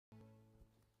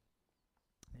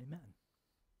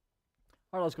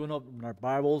All right, let's go and open our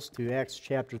Bibles to Acts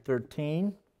chapter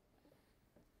 13.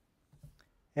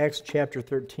 Acts chapter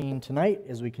 13 tonight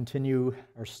as we continue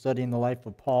our study in the life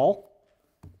of Paul.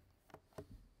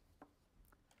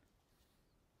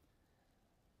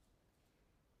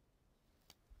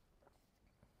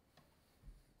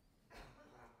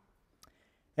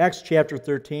 Acts chapter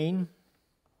 13.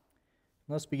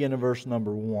 Let's begin in verse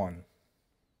number 1.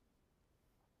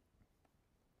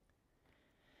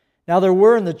 Now there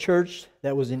were in the church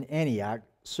that was in Antioch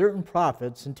certain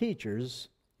prophets and teachers,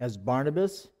 as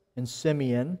Barnabas and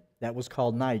Simeon, that was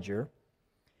called Niger,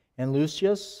 and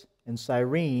Lucius and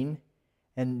Cyrene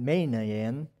and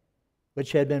Manaen,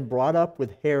 which had been brought up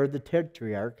with Herod the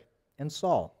Tetrarch and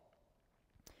Saul.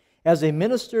 As they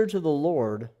ministered to the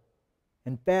Lord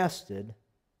and fasted,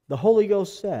 the Holy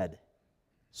Ghost said,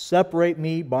 "Separate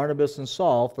me, Barnabas and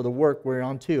Saul, for the work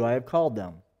whereunto I have called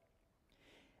them."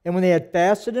 And when they had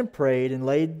fasted and prayed and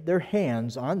laid their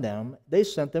hands on them, they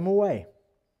sent them away.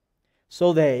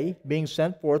 So they, being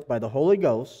sent forth by the Holy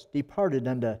Ghost, departed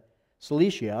unto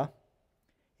Cilicia,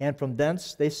 and from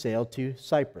thence they sailed to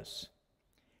Cyprus.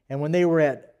 And when they were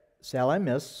at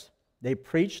Salamis, they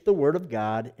preached the word of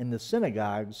God in the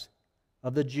synagogues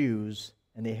of the Jews,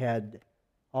 and they had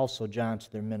also John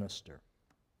to their minister.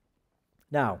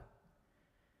 Now,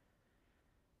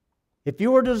 if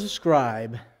you were to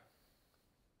describe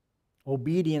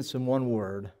obedience in one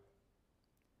word,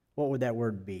 what would that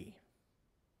word be?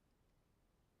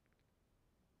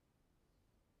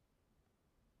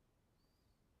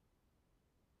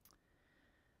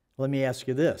 Let me ask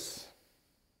you this.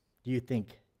 Do you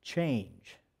think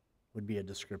change would be a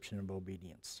description of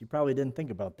obedience? You probably didn't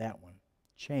think about that one.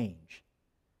 Change.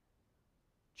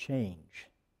 Change.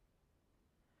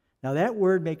 Now that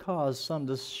word may cause some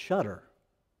to shudder.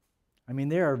 I mean,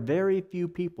 there are very few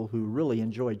people who really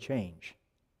enjoy change.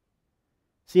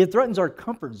 See, it threatens our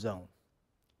comfort zone.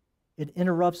 It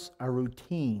interrupts our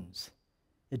routines.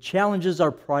 It challenges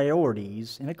our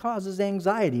priorities, and it causes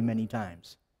anxiety many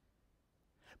times.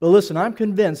 But listen, I'm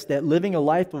convinced that living a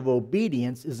life of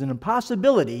obedience is an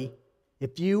impossibility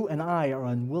if you and I are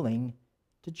unwilling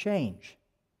to change.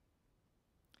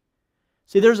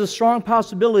 See, there's a strong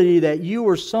possibility that you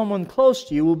or someone close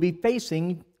to you will be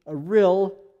facing a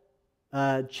real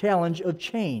challenge of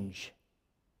change.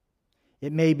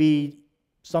 It may be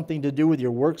something to do with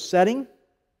your work setting,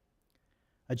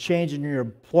 a change in your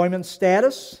employment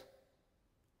status.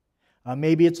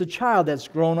 Maybe it's a child that's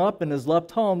grown up and has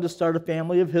left home to start a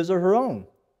family of his or her own.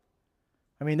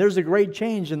 I mean, there's a great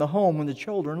change in the home when the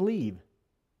children leave.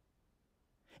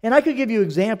 And I could give you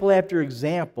example after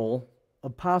example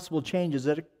of possible changes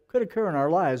that could occur in our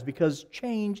lives because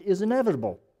change is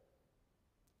inevitable.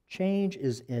 Change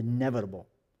is inevitable.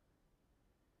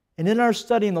 And in our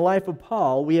study in the life of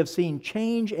Paul, we have seen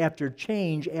change after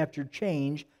change after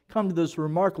change come to this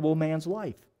remarkable man's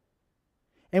life.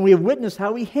 And we have witnessed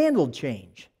how he handled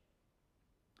change.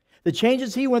 The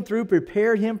changes he went through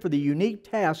prepared him for the unique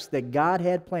tasks that God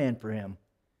had planned for him.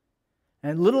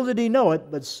 And little did he know it,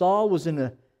 but Saul was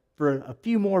for a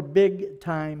few more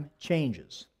big-time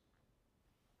changes.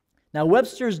 Now,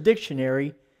 Webster's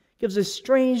dictionary gives a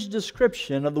strange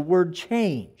description of the word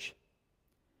change.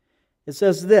 It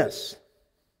says this: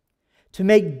 to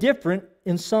make different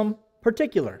in some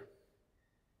particular.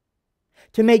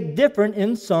 To make different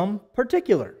in some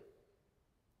particular.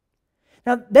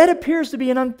 Now, that appears to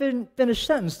be an unfinished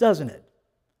sentence, doesn't it?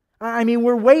 I mean,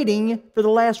 we're waiting for the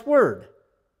last word.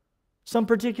 Some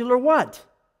particular what?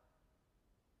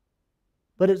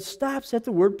 But it stops at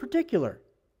the word particular.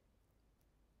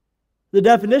 The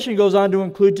definition goes on to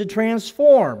include to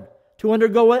transform, to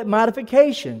undergo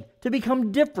modification, to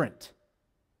become different.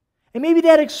 And maybe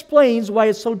that explains why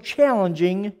it's so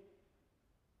challenging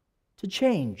to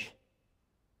change.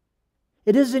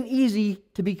 It isn't easy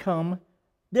to become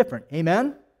different.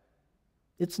 Amen?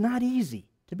 It's not easy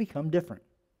to become different.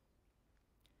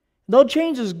 Though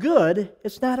change is good,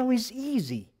 it's not always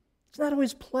easy. It's not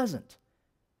always pleasant.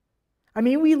 I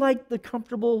mean, we like the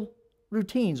comfortable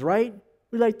routines, right?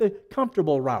 We like the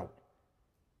comfortable route.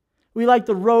 We like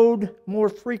the road more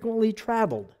frequently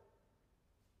traveled.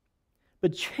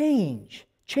 But change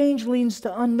leads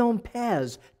to unknown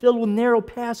paths filled with narrow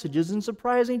passages and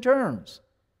surprising turns.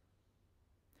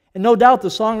 And no doubt the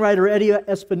songwriter Eddie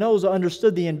Espinosa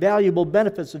understood the invaluable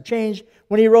benefits of change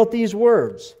when he wrote these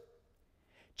words: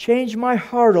 "Change my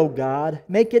heart, O God,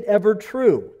 make it ever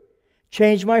true.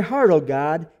 Change my heart, O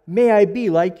God, may I be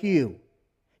like you.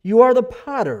 You are the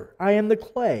potter, I am the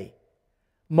clay.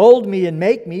 Mold me and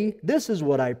make me, this is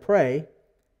what I pray.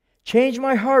 Change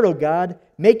my heart, O God,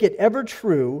 make it ever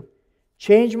true.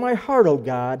 Change my heart, O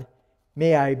God,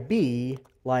 may I be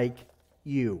like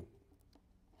you.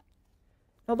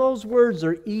 Now, those words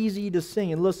are easy to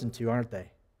sing and listen to, aren't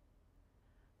they?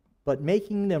 But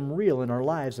making them real in our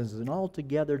lives is an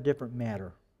altogether different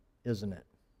matter, isn't it?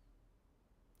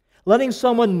 Letting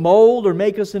someone mold or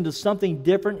make us into something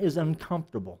different is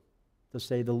uncomfortable, to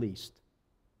say the least.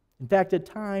 In fact, at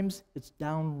times, it's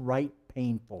downright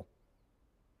painful.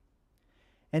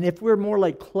 And if we're more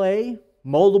like clay,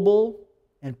 moldable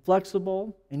and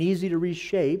flexible and easy to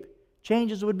reshape,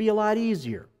 changes would be a lot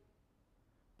easier.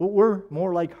 But we're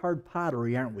more like hard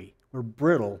pottery, aren't we? We're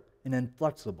brittle and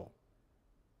inflexible.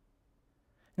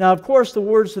 Now, of course, the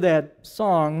words to that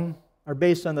song are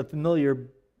based on the familiar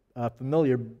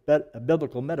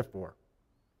biblical metaphor.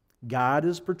 God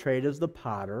is portrayed as the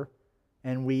potter,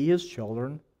 and we, his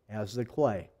children, as the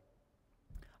clay.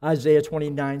 Isaiah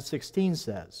 29:16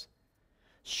 says,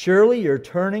 "Surely your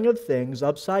turning of things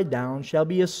upside down shall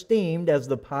be esteemed as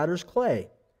the potter's clay.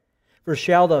 For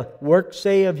shall the work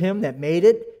say of him that made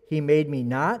it, he made me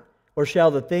not? Or shall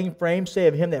the thing framed say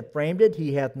of him that framed it,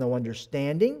 he hath no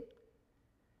understanding?"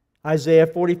 Isaiah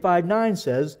 45:9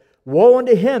 says, "Woe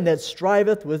unto him that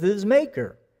striveth with his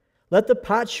maker. Let the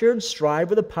potsherds strive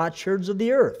with the potsherds of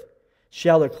the earth.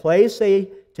 Shall the clay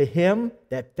say to him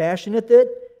that fashioneth it,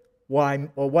 Why,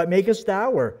 or what makest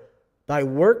thou? Or thy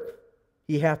work,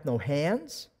 he hath no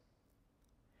hands?"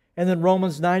 And then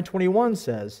Romans 9:21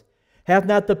 says, "Hath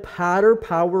not the potter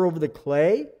power over the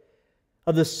clay,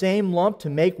 of the same lump to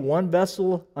make one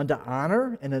vessel unto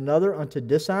honor and another unto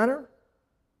dishonor?"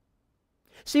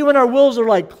 See, when our wills are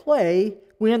like clay,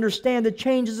 we understand that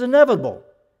change is inevitable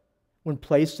when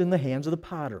placed in the hands of the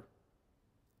potter.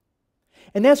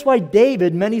 And that's why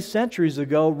David, many centuries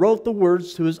ago, wrote the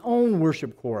words to his own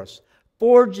worship chorus,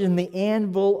 "Forged in the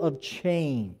anvil of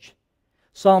change."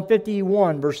 Psalm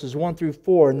 51, verses 1 through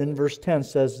 4, and then verse 10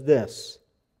 says this,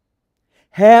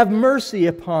 "Have mercy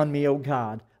upon me, O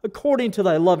God, according to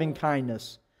thy loving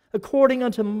kindness. According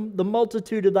unto the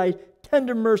multitude of thy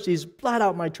tender mercies, blot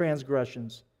out my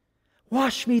transgressions.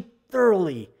 Wash me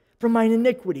thoroughly from mine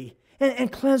iniquity,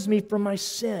 and cleanse me from my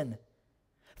sin.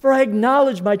 For I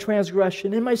acknowledge my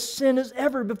transgression, and my sin is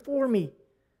ever before me.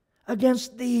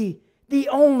 Against thee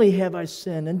only have I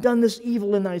sinned, and done this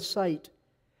evil in thy sight,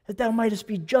 that thou mightest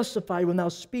be justified when thou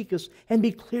speakest, and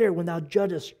be clear when thou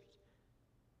judgest."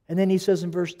 And then he says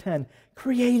in verse 10,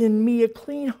 "Create in me a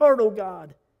clean heart, O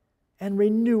God, and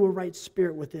renew a right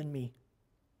spirit within me."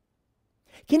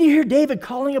 Can you hear David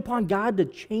calling upon God to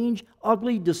change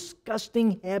ugly,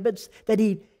 disgusting habits that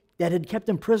had kept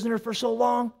him prisoner for so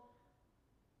long?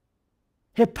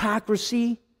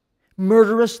 Hypocrisy,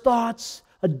 murderous thoughts,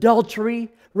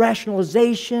 adultery,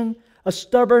 rationalization, a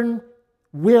stubborn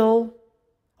will,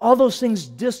 all those things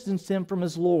distanced him from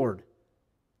his Lord.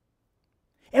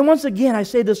 And once again, I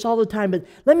say this all the time, but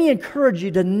let me encourage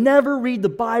you to never read the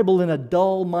Bible in a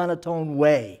dull, monotone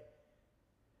way.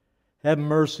 "Have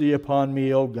mercy upon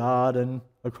me, O God, and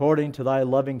according to thy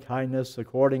loving kindness,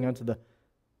 according unto the..."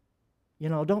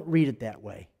 Don't read it that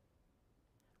way.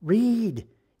 Read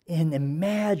and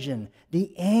imagine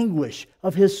the anguish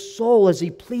of his soul as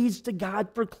he pleads to God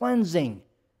for cleansing.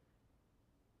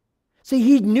 See,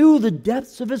 he knew the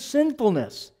depths of his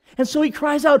sinfulness. And so he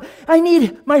cries out, "I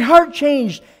need my heart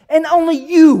changed, and only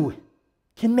you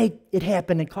can make it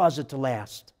happen and cause it to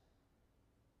last."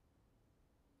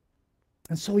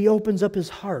 And so he opens up his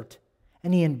heart,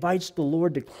 and he invites the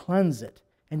Lord to cleanse it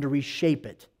and to reshape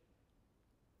it.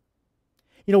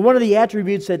 One of the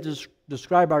attributes that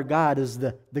describe our God is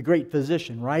the great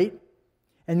physician, right?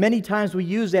 And many times we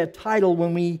use that title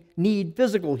when we need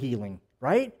physical healing,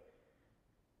 right?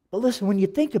 But listen, when you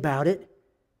think about it,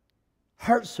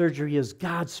 heart surgery is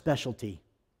God's specialty.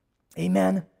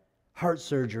 Amen? Heart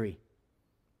surgery.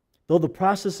 Though the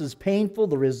process is painful,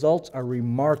 the results are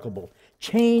remarkable.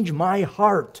 Change my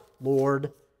heart,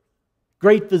 Lord.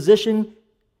 Great physician,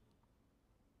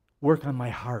 work on my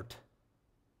heart.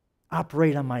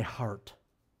 Operate on my heart.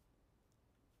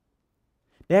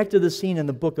 Back to the scene in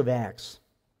the book of Acts.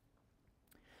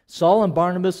 Saul and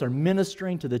Barnabas are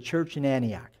ministering to the church in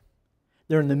Antioch.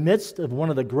 They're in the midst of one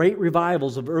of the great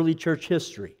revivals of early church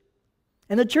history.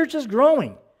 And the church is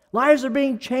growing. Lives are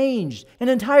being changed. An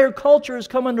entire culture has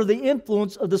come under the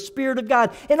influence of the Spirit of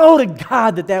God. And oh, to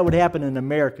God that would happen in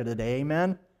America today.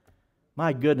 Amen?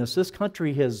 My goodness, this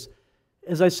country has,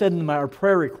 as I said in our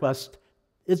prayer request,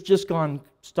 it's just gone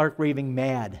stark raving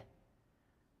mad.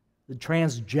 The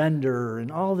transgender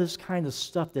and all this kind of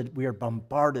stuff that we are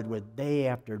bombarded with day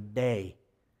after day.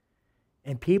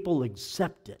 And people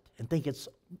accept it and think it's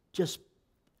just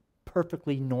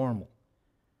perfectly normal.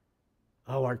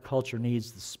 Oh, our culture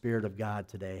needs the Spirit of God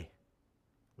today.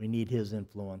 We need his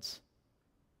influence.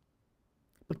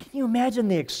 But can you imagine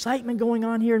the excitement going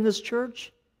on here in this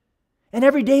church? And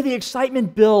every day the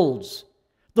excitement builds.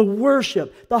 The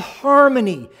worship, the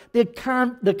harmony, the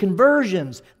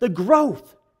conversions, the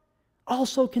growth,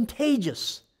 also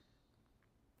contagious.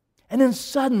 And then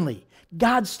suddenly,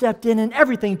 God stepped in and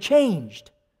everything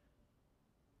changed.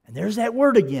 And there's that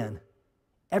word again.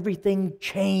 Everything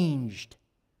changed.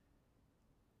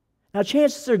 Now,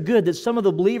 chances are good that some of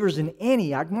the believers in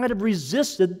Antioch might have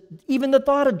resisted even the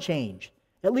thought of change,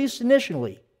 at least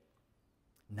initially.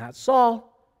 Not Saul.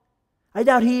 I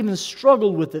doubt he even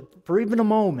struggled with it for even a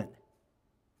moment.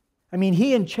 I mean,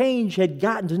 he and change had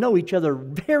gotten to know each other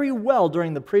very well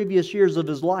during the previous years of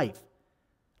his life.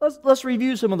 Let's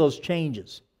review some of those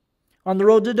changes. On the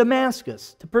road to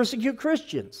Damascus to persecute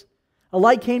Christians, a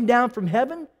light came down from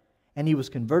heaven and he was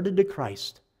converted to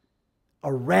Christ.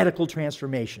 A radical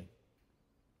transformation.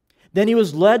 Then he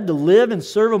was led to live and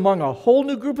serve among a whole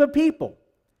new group of people.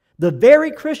 The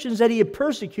very Christians that he had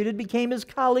persecuted became his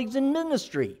colleagues in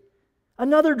ministry.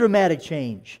 Another dramatic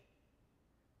change.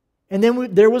 And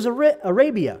then there was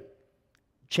Arabia.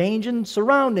 Change in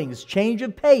surroundings, change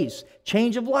of pace,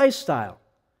 change of lifestyle.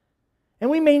 And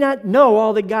we may not know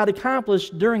all that God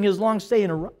accomplished during his long stay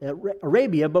in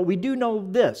Arabia, but we do know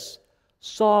this.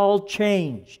 Saul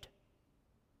changed.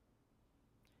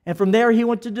 And from there he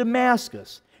went to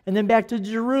Damascus, and then back to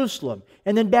Jerusalem,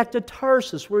 and then back to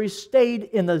Tarsus, where he stayed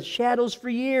in the shadows for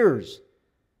years.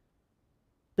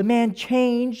 The man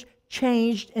changed,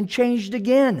 and changed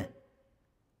again.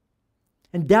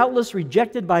 And doubtless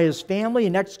rejected by his family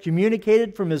and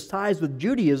excommunicated from his ties with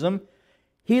Judaism,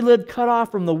 he lived cut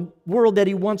off from the world that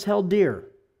he once held dear.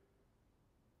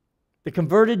 The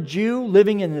converted Jew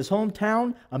living in his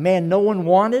hometown, a man no one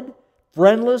wanted,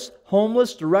 friendless,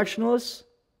 homeless, directionless.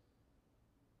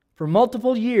 For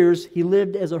multiple years, he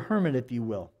lived as a hermit, if you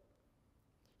will.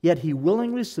 Yet he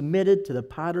willingly submitted to the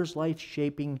potter's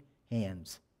life-shaping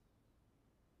hands.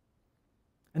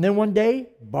 And then one day,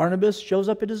 Barnabas shows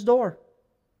up at his door.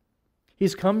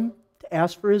 He's come to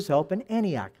ask for his help in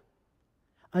Antioch.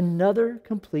 Another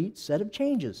complete set of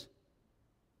changes.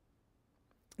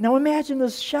 Now imagine the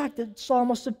shock that Saul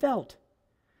must have felt.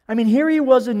 I mean, here he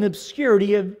was in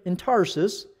obscurity in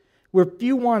Tarsus, where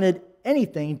few wanted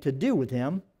anything to do with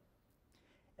him,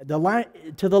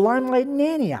 to the limelight in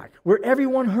Antioch, where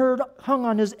everyone hung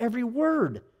on his every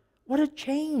word. What a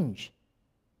change.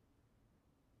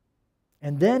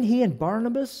 And then he and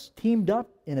Barnabas teamed up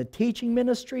in a teaching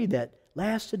ministry that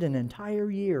lasted an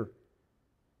entire year.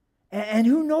 And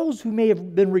who knows who may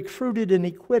have been recruited and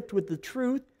equipped with the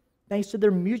truth thanks to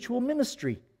their mutual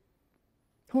ministry.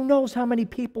 Who knows how many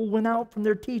people went out from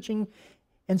their teaching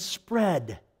and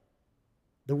spread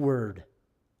the word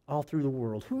all through the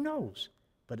world. Who knows?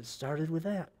 But it started with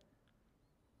that.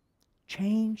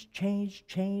 Change.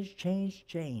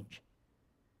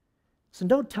 So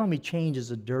don't tell me change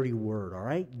is a dirty word, all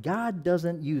right? God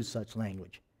doesn't use such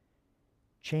language.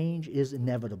 Change is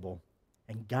inevitable,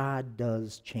 and God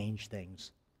does change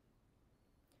things.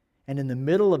 And in the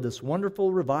middle of this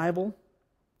wonderful revival,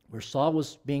 where Saul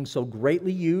was being so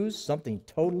greatly used, something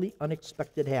totally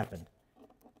unexpected happened.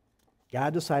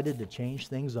 God decided to change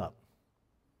things up.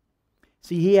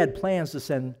 See, he had plans to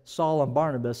send Saul and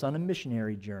Barnabas on a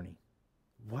missionary journey.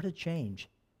 What a change.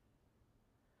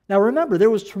 Now remember, there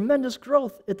was tremendous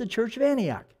growth at the church of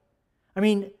Antioch. I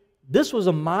mean, this was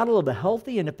a model of a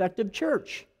healthy and effective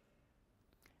church.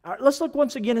 Let's look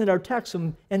once again at our text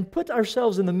and put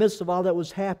ourselves in the midst of all that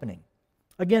was happening.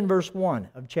 Again, verse 1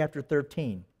 of chapter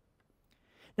 13.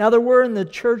 Now there were in the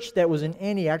church that was in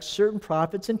Antioch certain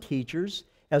prophets and teachers,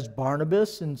 as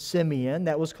Barnabas and Simeon,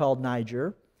 that was called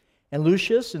Niger, and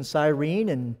Lucius and Cyrene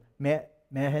and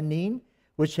Mahanin,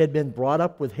 which had been brought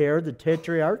up with Herod the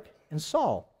Tetrarch and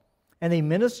Saul. And they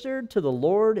ministered to the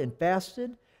Lord and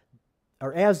fasted,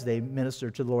 or as they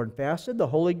ministered to the Lord and fasted, the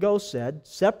Holy Ghost said,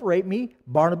 "Separate me,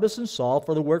 Barnabas and Saul,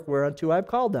 for the work whereunto I have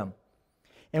called them."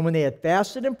 And when they had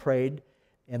fasted and prayed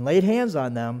and laid hands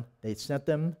on them, they sent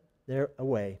them their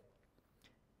away.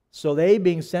 So they,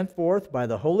 being sent forth by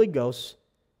the Holy Ghost,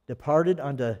 departed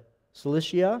unto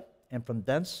Cilicia, and from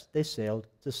thence they sailed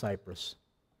to Cyprus.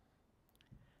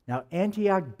 Now,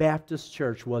 Antioch Baptist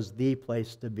Church was the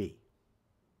place to be.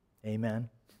 Amen.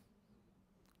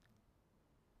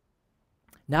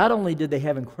 Not only did they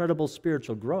have incredible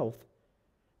spiritual growth,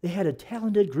 they had a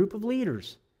talented group of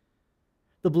leaders.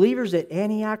 The believers at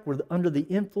Antioch were under the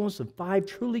influence of 5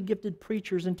 truly gifted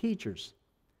preachers and teachers.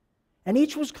 And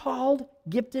each was called,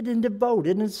 gifted, and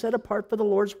devoted and set apart for the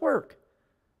Lord's work.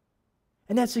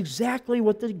 And that's exactly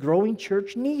what the growing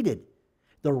church needed.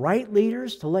 The right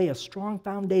leaders to lay a strong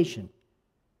foundation.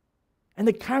 And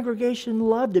the congregation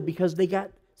loved it because they got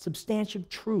substantial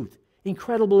truth,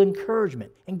 incredible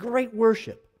encouragement, and great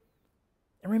worship.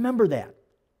 And remember that.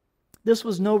 This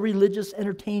was no religious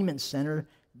entertainment center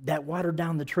that watered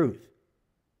down the truth.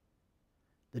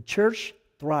 The church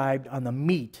thrived on the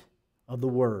meat of the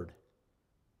Word.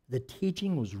 The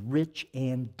teaching was rich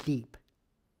and deep.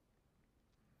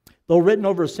 Though written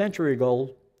over a century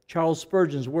ago, Charles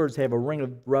Spurgeon's words have a ring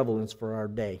of relevance for our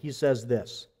day. He says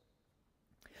this: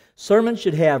 sermons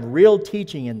should have real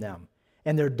teaching in them,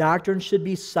 and their doctrine should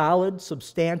be solid,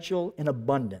 substantial, and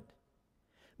abundant.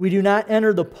 We do not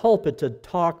enter the pulpit to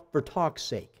talk for talk's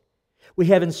sake. We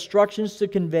have instructions to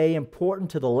convey important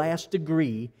to the last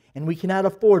degree, and we cannot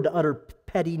afford to utter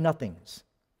petty nothings.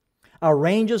 Our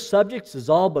range of subjects is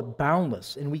all but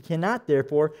boundless, and we cannot,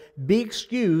 therefore, be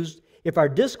excused if our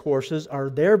discourses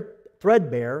are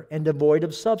threadbare and devoid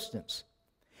of substance.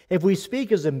 If we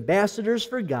speak as ambassadors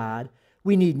for God,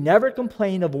 we need never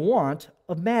complain of want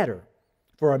of matter,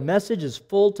 for our message is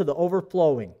full to the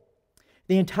overflowing.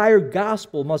 The entire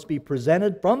gospel must be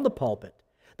presented from the pulpit.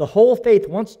 The whole faith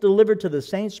once delivered to the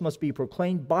saints must be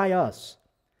proclaimed by us.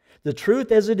 The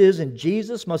truth as it is in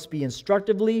Jesus must be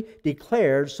instructively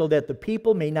declared so that the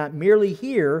people may not merely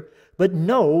hear, but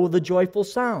know the joyful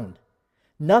sound.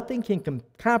 Nothing can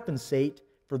compensate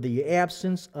for the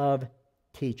absence of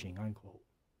teaching. Unquote.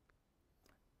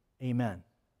 Amen.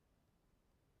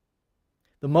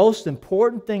 The most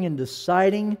important thing in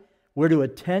deciding where to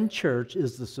attend church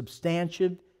is the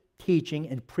substantive teaching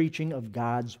and preaching of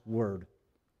God's Word.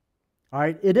 All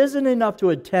right? It isn't enough to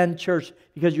attend church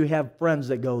because you have friends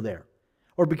that go there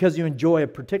or because you enjoy a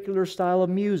particular style of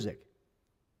music.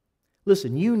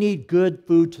 Listen, you need good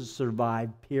food to survive,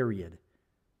 period.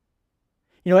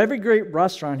 You know, every great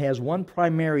restaurant has one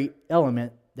primary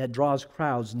element that draws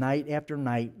crowds night after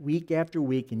night, week after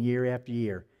week, and year after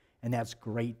year, and that's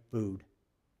great food.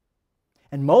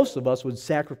 And most of us would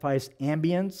sacrifice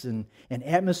ambience and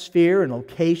atmosphere and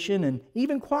location and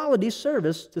even quality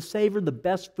service to savor the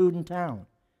best food in town.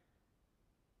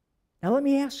 Now let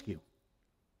me ask you,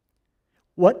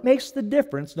 what makes the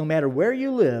difference, no matter where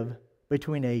you live,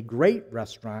 between a great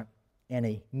restaurant and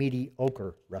a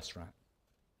mediocre restaurant?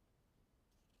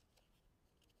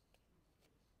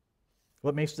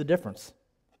 What makes the difference?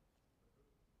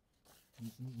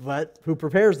 But who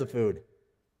prepares the food?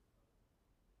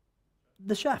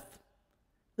 The chef.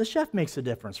 The chef makes a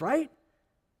difference, right?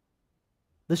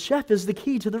 The chef is the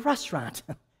key to the restaurant.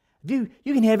 You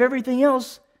can have everything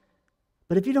else,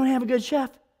 but if you don't have a good chef,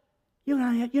 you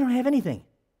don't have anything.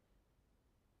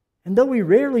 And though we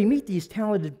rarely meet these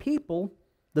talented people,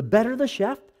 the better the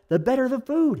chef, the better the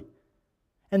food.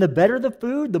 And the better the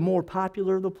food, the more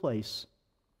popular the place.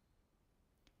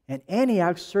 And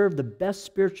Antioch served the best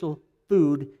spiritual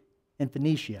food in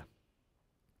Phoenicia.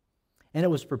 And it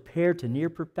was prepared to near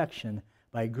perfection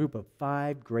by a group of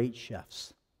 5 great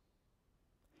chefs.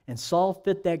 And Saul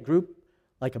fit that group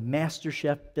like a master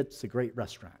chef fits a great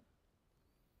restaurant.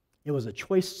 It was a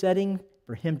choice setting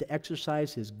for him to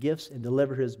exercise his gifts and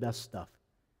deliver his best stuff.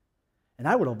 And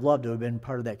I would have loved to have been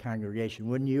part of that congregation,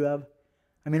 wouldn't you have?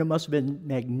 I mean, it must have been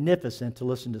magnificent to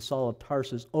listen to Saul of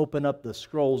Tarsus open up the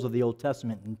scrolls of the Old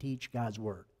Testament and teach God's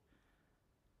Word.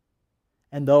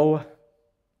 And though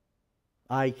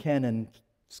Ken and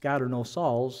Scott are no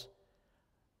Sauls,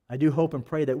 I do hope and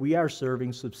pray that we are serving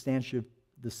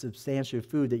the substantial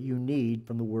food that you need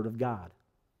from the Word of God.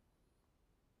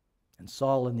 And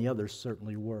Saul and the others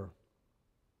certainly were.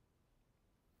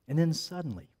 And then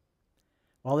suddenly,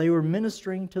 while they were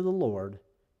ministering to the Lord,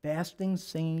 fasting,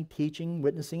 singing, teaching,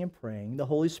 witnessing, and praying, the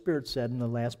Holy Spirit said in the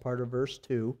last part of verse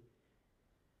 2,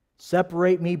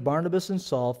 "Separate me, Barnabas and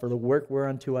Saul, for the work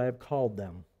whereunto I have called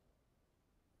them."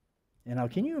 And now,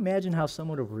 can you imagine how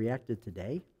someone would have reacted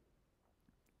today?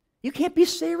 You can't be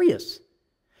serious.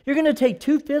 You're going to take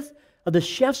 2/5 of the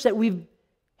chefs that we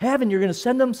have and you're going to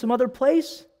send them some other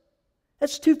place?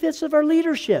 That's 2/5 of our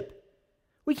leadership.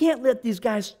 We can't let these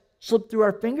guys slip through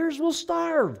our fingers. We'll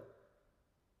starve.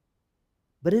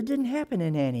 But it didn't happen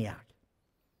in Antioch.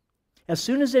 As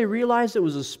soon as they realized it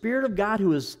was the Spirit of God who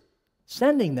was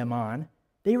sending them on,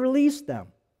 they released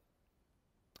them.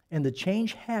 And the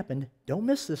change happened, don't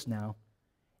miss this now,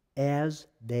 as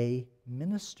they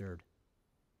ministered.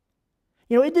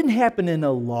 You know, it didn't happen in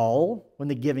a lull when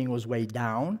the giving was way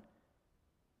down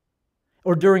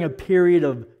or during a period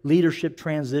of leadership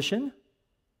transition.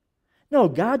 No,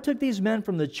 God took these men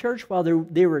from the church while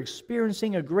they were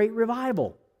experiencing a great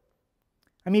revival.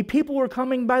 I mean, people were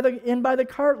coming in by the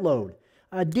cartload.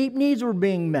 Deep needs were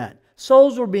being met.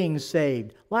 Souls were being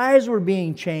saved. Lives were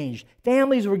being changed.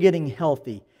 Families were getting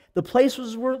healthy. The place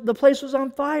was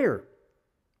on fire.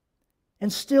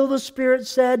 And still the Spirit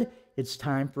said, it's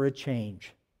time for a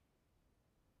change.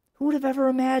 Who would have ever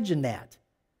imagined that?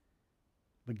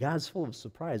 But God's full of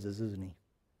surprises, isn't He?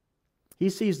 He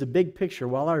sees the big picture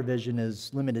while our vision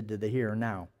is limited to the here and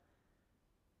now.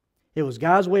 It was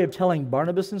God's way of telling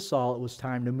Barnabas and Saul it was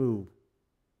time to move.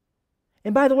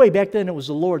 And by the way, back then it was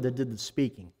the Lord that did the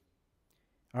speaking.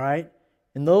 All right?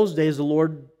 In those days, the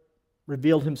Lord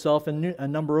revealed Himself in a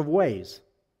number of ways.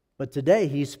 But today,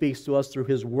 He speaks to us through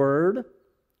His Word,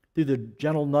 through the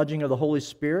gentle nudging of the Holy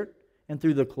Spirit, and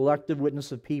through the collective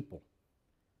witness of people.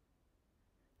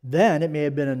 Then it may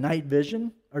have been a night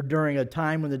vision, or during a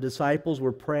time when the disciples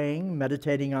were praying,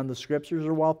 meditating on the Scriptures,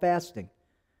 or while fasting.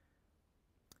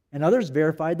 And others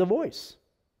verified the voice.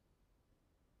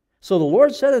 So the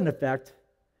Lord said, in effect,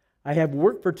 I have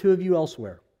work for 2 of you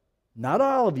elsewhere. Not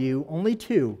all of you, only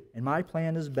 2, and my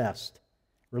plan is best.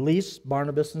 Release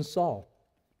Barnabas and Saul.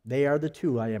 They are the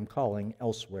 2 I am calling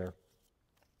elsewhere.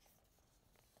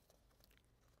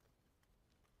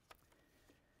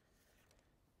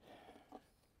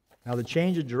 Now the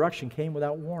change of direction came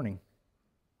without warning.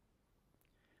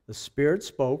 The Spirit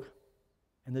spoke,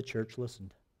 and the church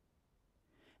listened.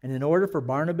 And in order for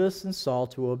Barnabas and Saul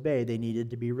to obey, they needed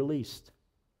to be released.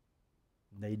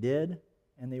 They did,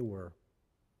 and they were.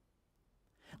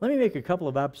 Let me make a couple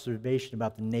of observations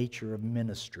about the nature of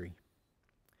ministry.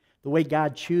 The way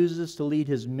God chooses to lead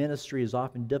His ministry is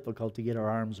often difficult to get our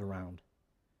arms around.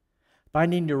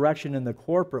 Finding direction in the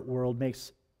corporate world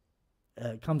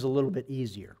comes a little bit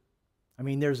easier. I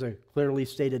mean, there's a clearly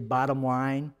stated bottom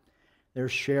line.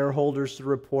 There's shareholders to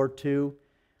report to,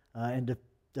 and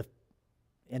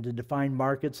to define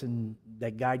markets and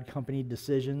that guide company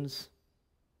decisions.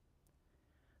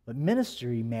 But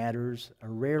ministry matters are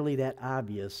rarely that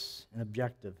obvious and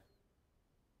objective.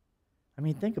 I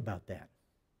mean, think about that.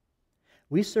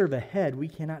 We serve a head we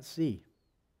cannot see.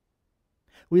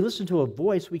 We listen to a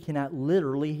voice we cannot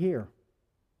literally hear.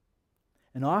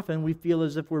 And often we feel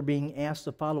as if we're being asked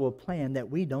to follow a plan that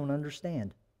we don't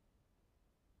understand.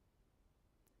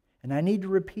 And I need to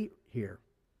repeat here.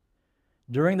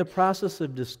 During the process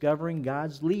of discovering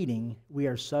God's leading, we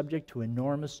are subject to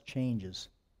enormous changes.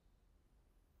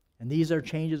 And these are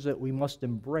changes that we must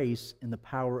embrace in the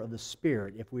power of the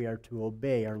Spirit if we are to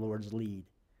obey our Lord's lead.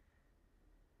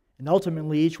 And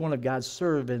ultimately, each one of God's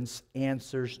servants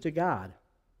answers to God.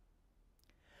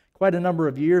 Quite a number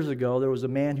of years ago, there was a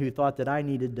man who thought that I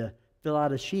needed to fill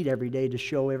out a sheet every day to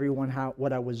show everyone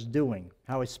what I was doing,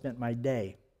 how I spent my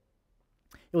day.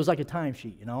 It was like a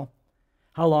timesheet, you know.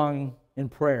 How long in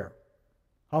prayer?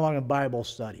 How long in Bible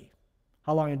study?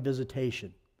 How long in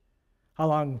visitation? How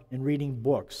long in reading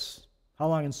books? How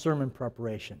long in sermon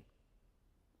preparation?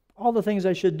 All the things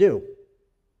I should do.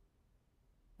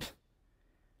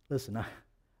 Listen,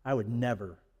 I would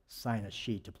never sign a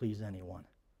sheet to please anyone.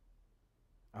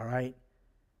 All right?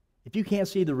 If you can't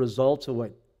see the results of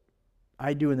what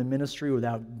I do in the ministry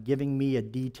without giving me a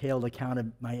detailed account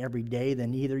of my everyday,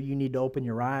 then either you need to open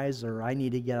your eyes or I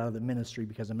need to get out of the ministry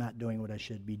because I'm not doing what I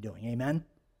should be doing. Amen?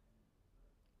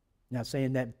 Not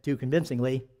saying that too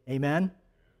convincingly. Amen?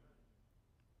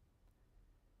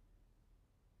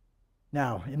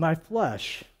 Now, in my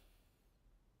flesh,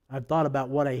 I've thought about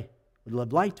what I would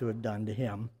have liked to have done to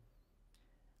him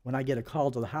when I get a call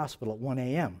to the hospital at 1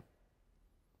 a.m.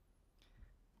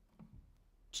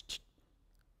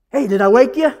 Hey, did I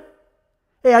wake you?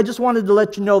 Hey, I just wanted to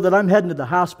let you know that I'm heading to the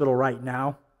hospital right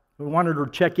now. We wanted to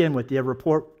check in with you,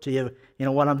 report to you,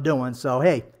 what I'm doing. So,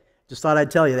 hey, just thought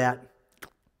I'd tell you that.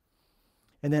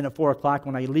 And then at 4 o'clock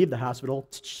when I leave the hospital,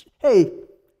 hey,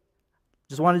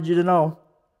 just wanted you to know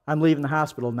I'm leaving the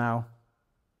hospital now.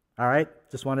 All right?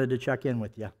 Just wanted to check in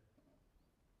with you.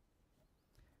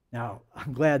 Now,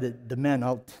 I'm glad that the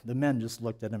men just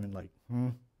looked at him and like,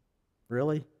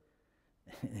 really?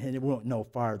 And it went no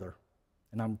farther.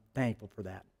 And I'm thankful for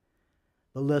that.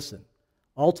 But listen,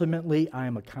 ultimately, I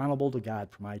am accountable to God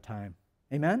for my time.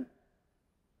 Amen?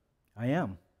 I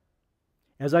am.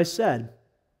 As I said,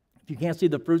 if you can't see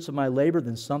the fruits of my labor,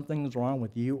 then something's wrong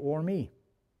with you or me.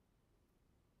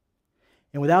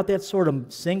 And without that sort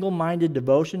of single-minded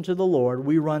devotion to the Lord,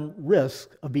 we run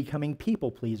risk of becoming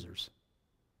people pleasers.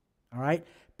 All right?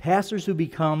 Pastors who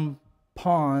become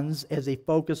pawns as they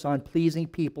focus on pleasing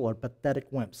people are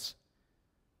pathetic wimps.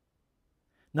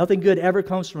 Nothing good ever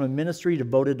comes from a ministry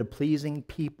devoted to pleasing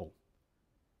people.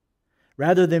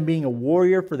 Rather than being a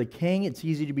warrior for the king, it's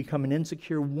easy to become an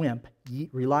insecure wimp,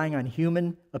 relying on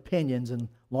human opinions and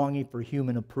longing for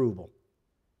human approval.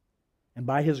 And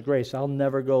by His grace, I'll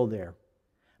never go there.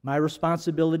 My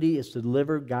responsibility is to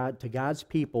deliver to God's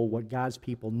people what God's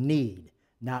people need,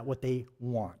 not what they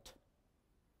want.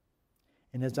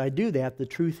 And as I do that, the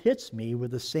truth hits me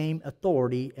with the same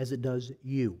authority as it does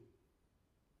you.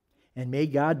 And may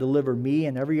God deliver me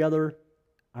and every other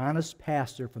honest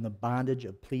pastor from the bondage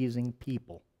of pleasing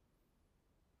people.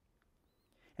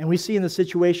 And we see in the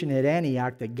situation at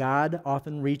Antioch that God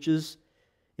often reaches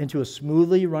into a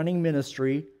smoothly running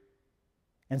ministry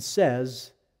and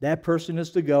says, that person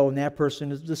is to go and that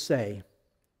person is to say,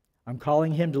 I'm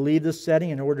calling him to leave this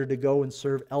setting in order to go and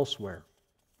serve elsewhere.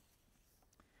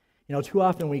 You know, too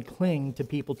often we cling to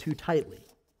people too tightly.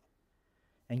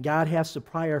 And God has to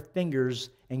pry our fingers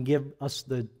and give us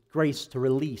the grace to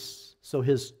release so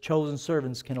His chosen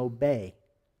servants can obey.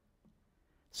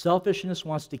 Selfishness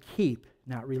wants to keep,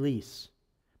 not release.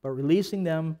 But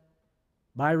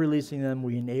by releasing them,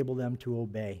 we enable them to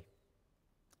obey.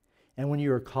 And when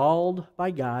you are called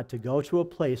by God to go to a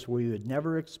place where you had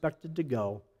never expected to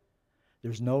go,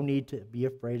 there's no need to be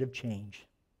afraid of change.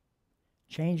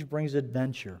 Change brings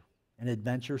adventure, and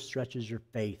adventure stretches your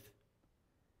faith.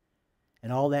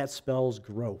 And all that spells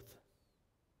growth.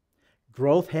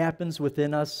 Growth happens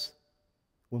within us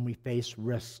when we face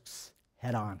risks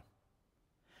head on.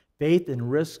 Faith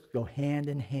and risk go hand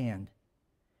in hand.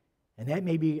 And that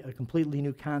may be a completely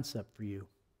new concept for you.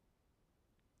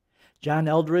 John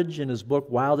Eldredge, in his book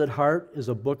Wild at Heart, is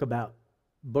a book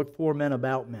for men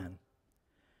about men.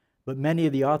 But many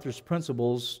of the author's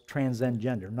principles transcend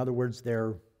gender. In other words,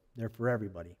 they're for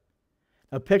everybody.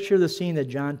 Now picture the scene that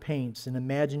John paints and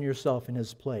imagine yourself in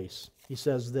his place. He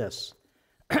says this,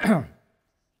 there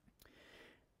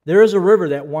is a river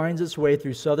that winds its way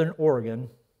through southern Oregon,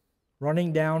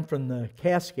 running down from the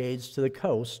Cascades to the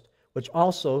coast,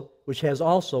 which has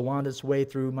also wound its way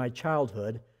through my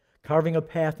childhood, carving a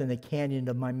path in the canyon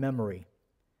of my memory.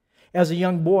 As a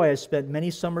young boy, I spent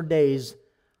many summer days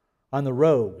on the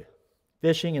Rogue,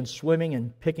 fishing and swimming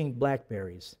and picking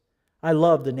blackberries. I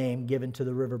loved the name given to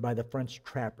the river by the French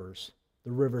trappers,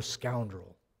 the River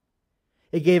Scoundrel.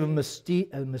 It gave a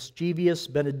mischievous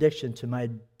benediction to my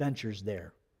adventures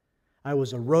there. I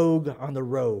was a rogue on the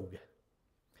Rogue.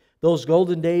 Those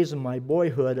golden days of my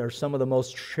boyhood are some of the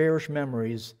most cherished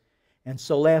memories, and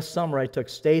so last summer I took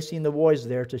Stacy and the boys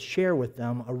there to share with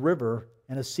them a river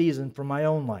and a season from my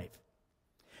own life.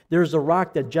 There's a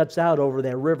rock that juts out over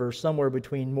that river somewhere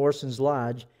between Morrison's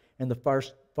Lodge and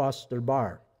the Foster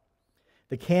Bar.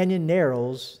 The canyon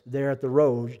narrows there at the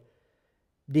road,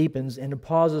 deepens, and it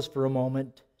pauses for a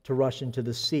moment to rush into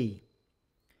the sea.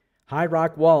 High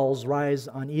rock walls rise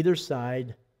on either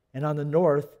side, and on the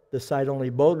north, the side only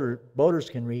boaters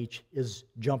can reach, is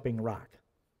Jumping Rock.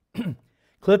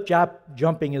 Cliff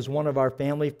jumping is one of our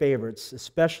family favorites,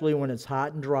 especially when it's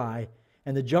hot and dry,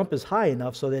 and the jump is high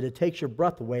enough so that it takes your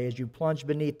breath away as you plunge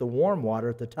beneath the warm water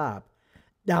at the top,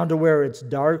 down to where it's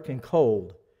dark and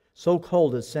cold. So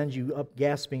cold it sends you up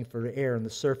gasping for air on the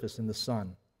surface in the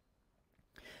sun.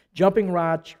 Jumping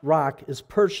Rock is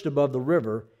perched above the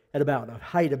river at about a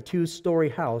height of 2-story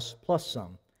house plus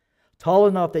some, tall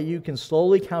enough that you can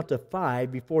slowly count to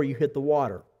 5 before you hit the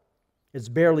water. It's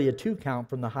barely a 2 count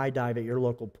from the high dive at your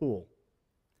local pool.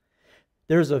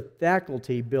 There's a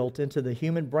faculty built into the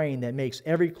human brain that makes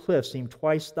every cliff seem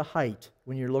twice the height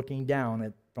when you're looking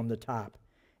down from the top.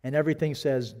 And everything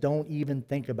says, don't even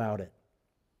think about it.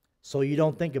 So you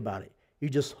don't think about it. You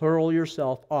just hurl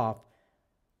yourself off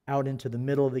out into the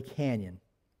middle of the canyon.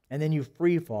 And then you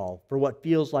free fall for what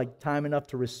feels like time enough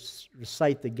to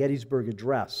recite the Gettysburg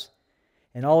Address.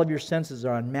 And all of your senses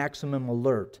are on maximum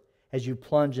alert as you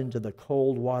plunge into the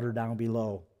cold water down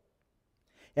below.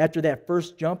 After that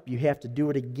first jump, you have to do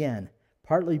it again,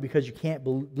 partly because you can't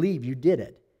believe you did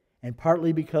it, and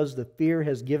partly because the fear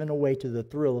has given way to the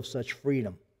thrill of such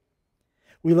freedom.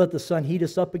 We let the sun heat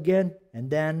us up again, and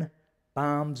then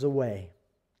bombs away.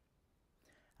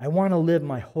 I want to live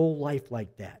my whole life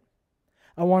like that.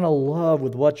 I want to love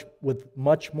with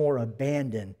much more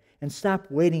abandon and stop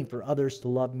waiting for others to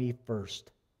love me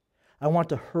first. I want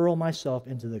to hurl myself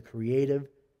into the creative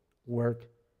work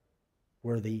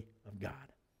worthy of God.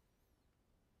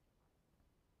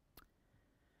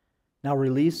 Now,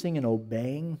 releasing and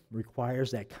obeying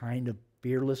requires that kind of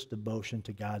fearless devotion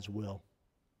to God's will.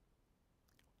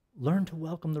 Learn to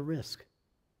welcome the risk.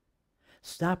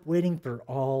 Stop waiting for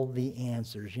all the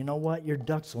answers. You know what? Your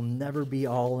ducks will never be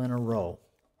all in a row.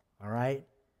 All right?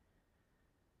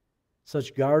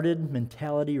 Such guarded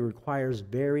mentality requires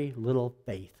very little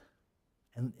faith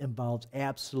and involves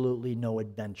absolutely no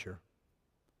adventure.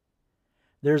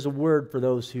 There's a word for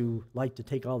those who like to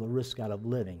take all the risk out of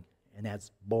living, and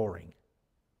that's boring.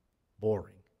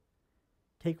 Boring.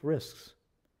 Take risks.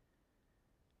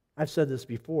 I've said this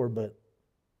before, but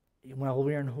while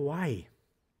we were in Hawaii,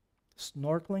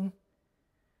 snorkeling,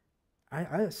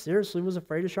 I seriously was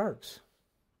afraid of sharks.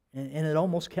 And it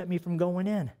almost kept me from going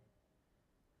in.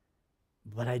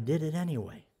 But I did it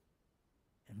anyway.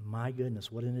 And my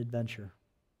goodness, what an adventure.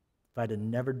 If I'd have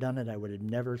never done it, I would have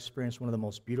never experienced one of the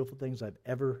most beautiful things I've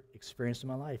ever experienced in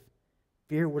my life.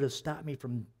 Fear would have stopped me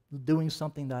from doing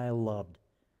something that I loved.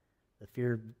 The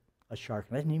fear of a shark.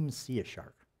 And I didn't even see a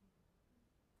shark,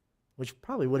 which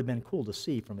probably would have been cool to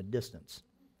see from a distance.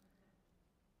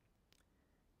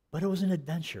 But it was an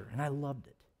adventure, and I loved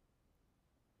it.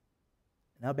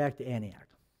 Now back to Antioch.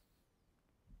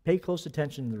 Pay close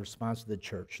attention to the response of the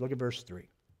church. Look at verse 3.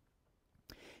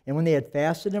 And when they had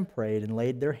fasted and prayed and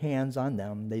laid their hands on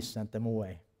them, they sent them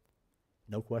away.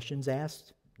 No questions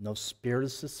asked, no spirit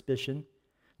of suspicion,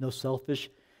 no selfish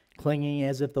clinging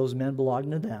as if those men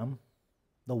belonged to them.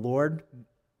 The Lord,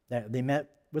 they met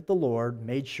with the Lord,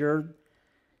 made sure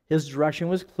his direction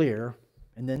was clear,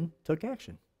 and then took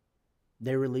action.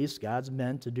 They released God's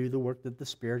men to do the work that the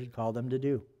Spirit had called them to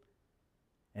do.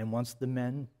 And once the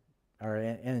men,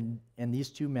 and these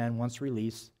two men, once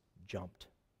released, jumped.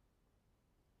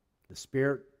 The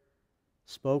Spirit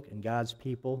spoke, and God's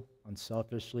people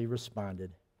unselfishly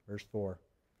responded. Verse 4.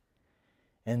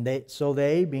 And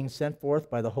they, being sent forth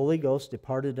by the Holy Ghost,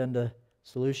 departed unto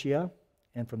Seleucia,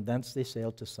 and from thence they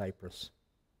sailed to Cyprus.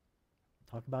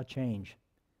 Talk about change.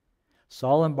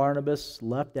 Saul and Barnabas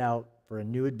left out for a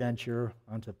new adventure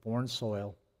onto foreign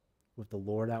soil with the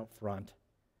Lord out front,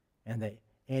 and the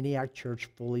Antioch church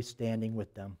fully standing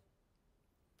with them.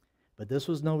 But this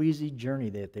was no easy journey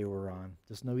that they were on.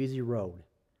 Just no easy road.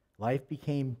 Life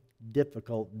became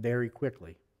difficult very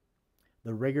quickly.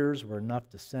 The rigors were enough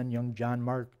to send young John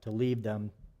Mark to leave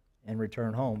them and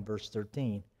return home, verse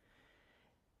 13.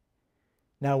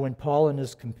 Now when Paul and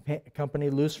his company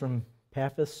loosed from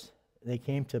Paphos, they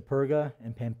came to Perga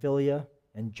and Pamphylia,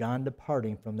 and John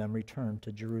departing from them returned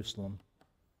to Jerusalem.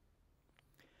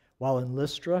 While in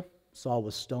Lystra, Saul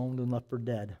was stoned and left for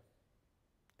dead.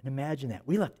 And imagine that.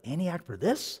 We left Antioch for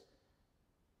this?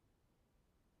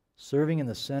 Serving in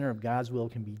the center of God's will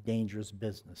can be dangerous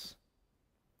business.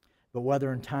 But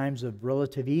whether in times of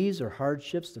relative ease or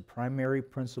hardships, the primary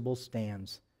principle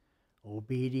stands.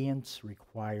 Obedience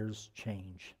requires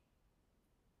change.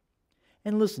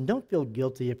 And listen, don't feel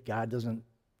guilty if God doesn't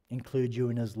include you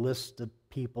in his list of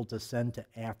people to send to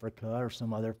Africa or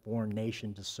some other foreign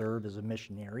nation to serve as a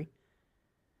missionary.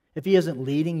 If he isn't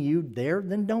leading you there,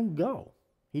 then don't go.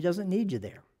 He doesn't need you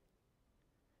there.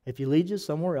 If he leads you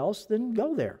somewhere else, then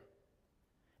go there.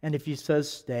 And if he says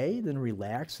stay, then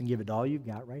relax and give it all you've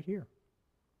got right here.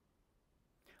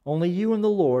 Only you and the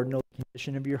Lord know the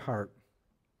condition of your heart.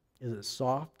 Is it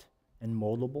soft and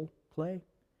moldable clay,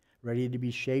 ready to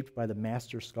be shaped by the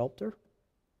master sculptor?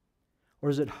 Or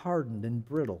is it hardened and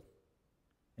brittle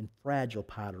and fragile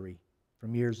pottery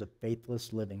from years of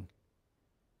faithless living?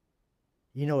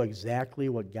 You know exactly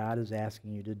what God is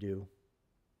asking you to do.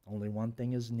 Only one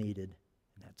thing is needed,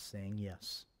 and that's saying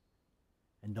yes.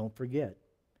 And don't forget,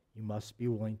 you must be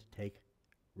willing to take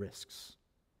risks.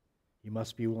 You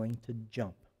must be willing to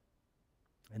jump.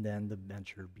 And then the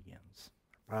venture begins.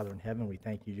 Father in heaven, we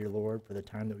thank you, dear Lord, for the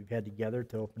time that we've had together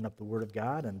to open up the Word of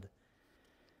God and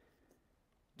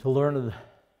to learn of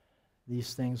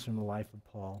these things from the life of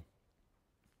Paul.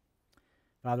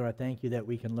 Father, I thank you that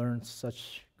we can learn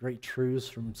such great truths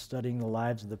from studying the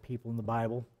lives of the people in the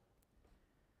Bible.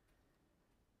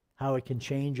 How it can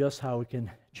change us, how it can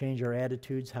change our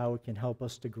attitudes, how it can help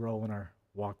us to grow in our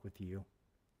walk with you.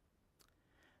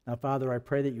 Now, Father, I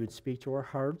pray that you would speak to our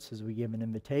hearts as we give an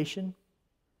invitation,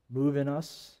 move in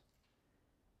us,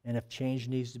 and if change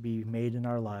needs to be made in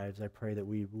our lives, I pray that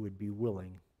we would be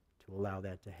willing to allow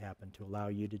that to happen, to allow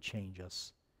you to change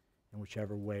us in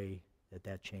whichever way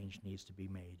that change needs to be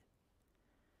made.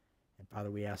 And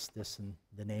Father, we ask this in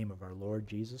the name of our Lord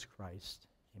Jesus Christ.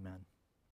 Amen.